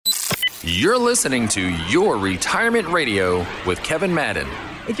You're listening to Your Retirement Radio with Kevin Madden.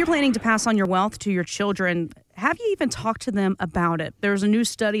 If you're planning to pass on your wealth to your children, have you even talked to them about it? There's a new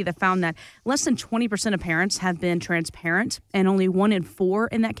study that found that less than 20% of parents have been transparent, and only 1 in 4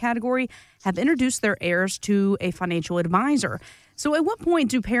 in that category have introduced their heirs to a financial advisor. So at what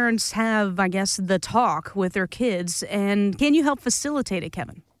point do parents have, the talk with their kids, and can you help facilitate it,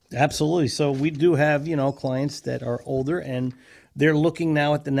 Kevin? Absolutely. So we do have, clients that are older, and they're looking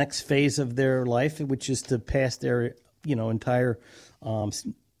now at the next phase of their life, which is to pass their, entire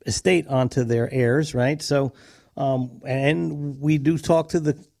estate onto their heirs, right? So, and we do talk to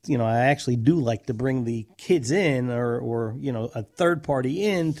the, I actually do like to bring the kids in or a third party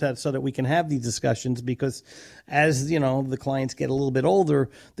in so that we can have these discussions, because as, the clients get a little bit older,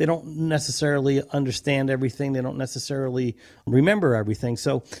 they don't necessarily understand everything. They don't necessarily remember everything.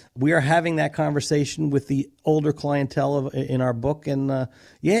 So we are having that conversation with the older clientele in our book. And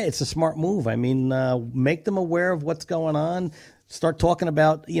it's a smart move. I mean, make them aware of what's going on. Start talking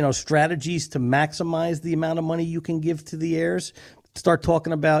about, strategies to maximize the amount of money you can give to the heirs. Start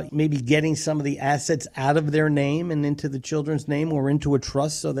talking about maybe getting some of the assets out of their name and into the children's name or into a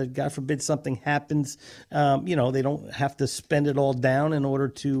trust so that, God forbid, something happens, they don't have to spend it all down in order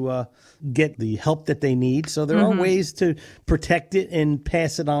to get the help that they need. So there are ways to protect it and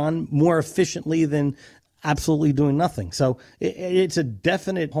pass it on more efficiently than absolutely doing nothing. So it's a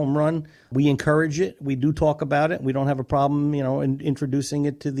definite home run. We encourage it. We do talk about it. We don't have a problem, in introducing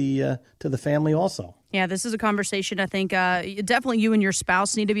it to the family also. Yeah, this is a conversation I think definitely you and your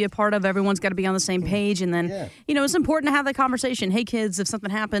spouse need to be a part of. Everyone's got to be on the same page. And then, it's important to have that conversation. Hey, kids, if something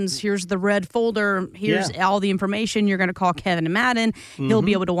happens, here's the red folder. Here's all the information. You're going to call Kevin Madden. He'll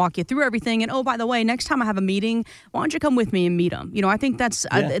be able to walk you through everything. And, oh, by the way, next time I have a meeting, why don't you come with me and meet them? I think that's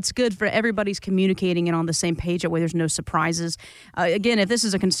it's good for everybody's communicating and on the same page. That way there's no surprises. Again, if this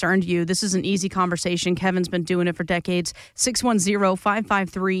is a concern to you, this is an easy conversation. Kevin's been doing it for decades.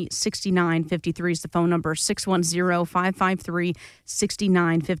 610-553-6953 is the phone number,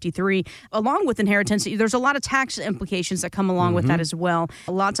 610-553-6953. Along with inheritance, there's a lot of tax implications that come along with that as well.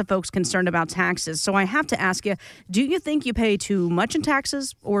 Lots of folks concerned about taxes. So I have to ask you, do you think you pay too much in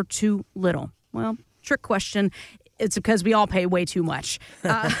taxes or too little? Well, trick question. It's because we all pay way too much.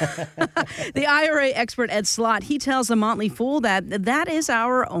 The IRA expert, Ed Slott, he tells the Motley Fool that is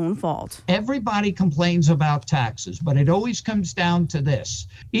our own fault. Everybody complains about taxes, but it always comes down to this.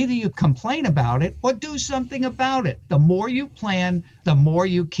 Either you complain about it or do something about it. The more you plan, the more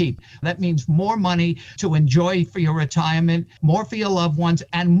you keep. That means more money to enjoy for your retirement, more for your loved ones,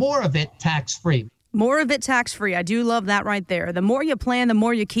 and more of it tax-free. More of it tax-free. I do love that right there. The more you plan, the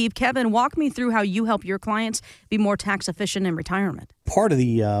more you keep. Kevin, walk me through how you help your clients be more tax efficient in retirement. Part of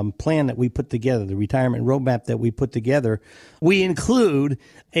the plan that we put together, the retirement roadmap that we put together, we include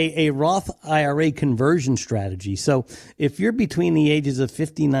a Roth IRA conversion strategy. So if you're between the ages of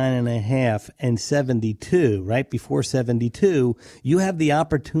 59 and a half and 72, right before 72, you have the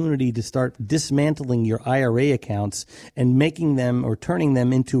opportunity to start dismantling your IRA accounts and making them or turning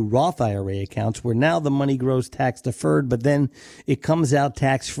them into Roth IRA accounts where now the money grows tax deferred, but then it comes out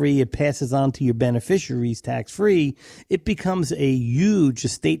tax free. It passes on to your beneficiaries tax free. It becomes a huge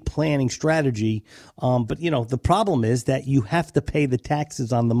estate planning strategy. But the problem is that you have to pay the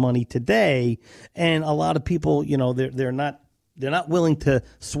taxes on the money today. And a lot of people, they're not willing to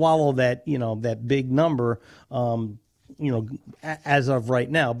swallow that, that big number, as of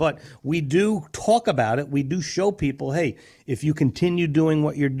right now. But we do talk about it. We do show people, hey, if you continue doing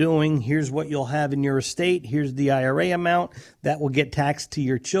what you're doing, here's what you'll have in your estate. Here's the IRA amount that will get taxed to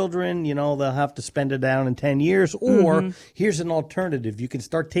your children. They'll have to spend it down in 10 years. Or here's an alternative. You can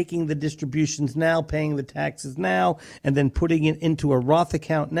start taking the distributions now, paying the taxes now, and then putting it into a Roth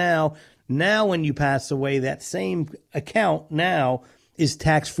account now. Now, when you pass away, that same account now is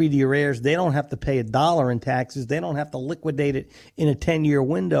tax-free to your heirs. They don't have to pay $1 in taxes. They don't have to liquidate it in a 10-year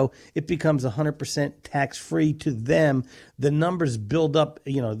window. It becomes 100% tax-free to them. The numbers build up,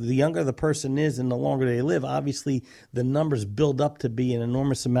 the younger the person is and the longer they live, obviously the numbers build up to be an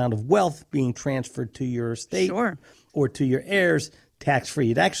enormous amount of wealth being transferred to your estate or to your heirs.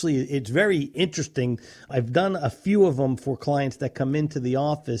 Tax-free. It's very interesting. I've done a few of them for clients that come into the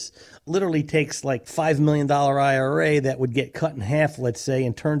office. Literally takes like $5 million IRA that would get cut in half, let's say,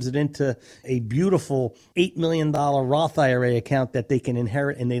 and turns it into a beautiful $8 million Roth IRA account that they can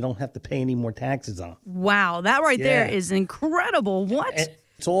inherit and they don't have to pay any more taxes on. Wow, that right there is incredible. What?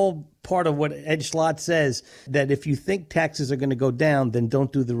 It's all part of what Ed Slott says, that if you think taxes are going to go down, then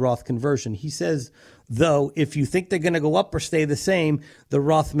don't do the Roth conversion. He says, though, if you think they're going to go up or stay the same, the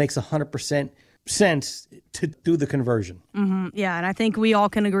Roth makes 100% sense to do the conversion. Yeah, and I think we all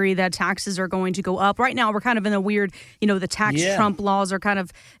can agree that taxes are going to go up. Right now, we're kind of in a weird, the tax Trump laws are kind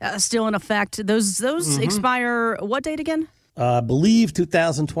of still in effect. Those expire what date again? I believe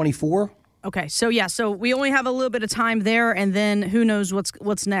 2024. Okay, so we only have a little bit of time there, and then who knows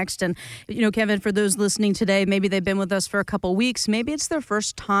what's next. And, Kevin, for those listening today, maybe they've been with us for a couple weeks. Maybe it's their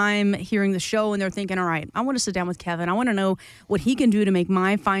first time hearing the show, and they're thinking, all right, I want to sit down with Kevin. I want to know what he can do to make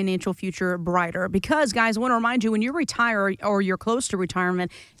my financial future brighter. Because, guys, I want to remind you, when you retire or you're close to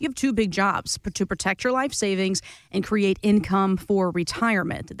retirement, you have two big jobs: to protect your life savings and create income for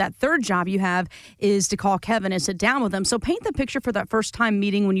retirement. That third job you have is to call Kevin and sit down with him. So paint the picture for that first-time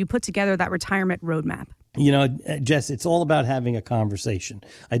meeting when you put together that retirement roadmap. Jess, it's all about having a conversation.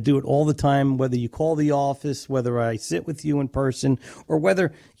 I do it all the time, whether you call the office, whether I sit with you in person, or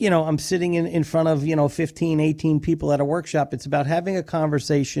whether, I'm sitting in front of, 15, 18 people at a workshop. It's about having a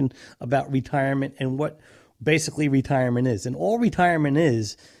conversation about retirement and what basically retirement is. And all retirement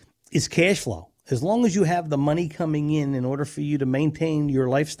is cash flow. As long as you have the money coming in order for you to maintain your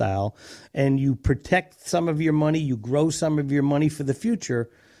lifestyle, and you protect some of your money, you grow some of your money for the future,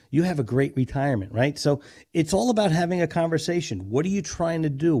 you have a great retirement, right? So it's all about having a conversation. What are you trying to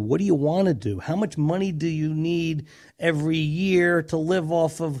do? What do you want to do? How much money do you need every year to live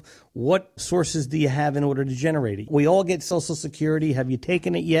off of? What sources do you have in order to generate it? We all get Social Security. Have you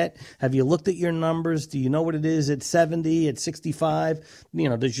taken it yet? Have you looked at your numbers? Do you know what it is at 70, at 65?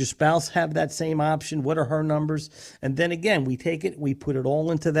 Does your spouse have that same option? What are her numbers? And then again, we take it, we put it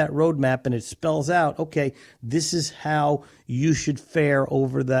all into that roadmap, and it spells out, okay, this is how you should fare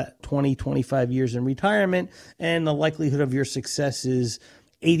over that 20, 25 years in retirement, and the likelihood of your success is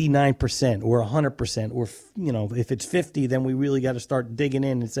 89% or 100%, or, if it's 50, then we really got to start digging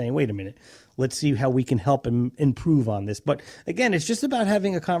in and saying, wait a minute, let's see how we can help improve on this. But again, it's just about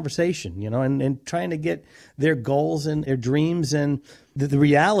having a conversation, and trying to get their goals and their dreams and the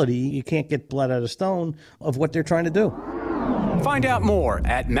reality. You can't get blood out of stone of what they're trying to do. Find out more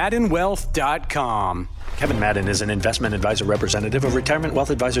at MaddenWealth.com. Kevin Madden is an investment advisor representative of Retirement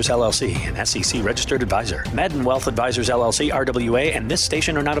Wealth Advisors, LLC, an SEC registered advisor. Madden Wealth Advisors, LLC, RWA, and this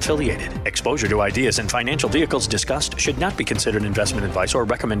station are not affiliated. Exposure to ideas and financial vehicles discussed should not be considered investment advice or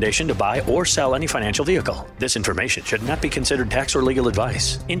recommendation to buy or sell any financial vehicle. This information should not be considered tax or legal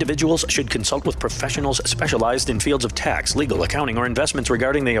advice. Individuals should consult with professionals specialized in fields of tax, legal, accounting, or investments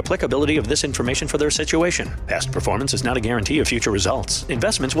regarding the applicability of this information for their situation. Past performance is not a guarantee of future results.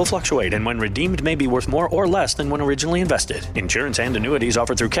 Investments will fluctuate, and when redeemed may be worth more or less than when originally invested. Insurance and annuities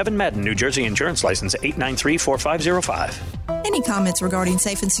offered through Kevin Madden, New Jersey Insurance License 8934505. Any comments regarding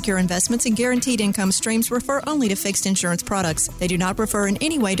safe and secure investments and guaranteed income streams refer only to fixed insurance products. They do not refer in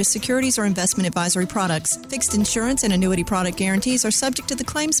any way to securities or investment advisory products. Fixed insurance and annuity product guarantees are subject to the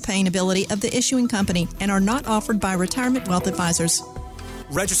claims paying ability of the issuing company and are not offered by Retirement Wealth Advisors.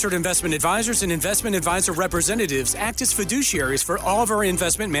 Registered investment advisors and investment advisor representatives act as fiduciaries for all of our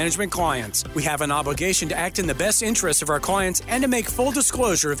investment management clients. We have an obligation to act in the best interest of our clients and to make full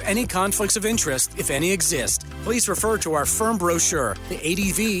disclosure of any conflicts of interest, if any exist. Please refer to our firm brochure, the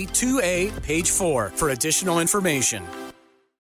ADV 2A, page 4, for additional information.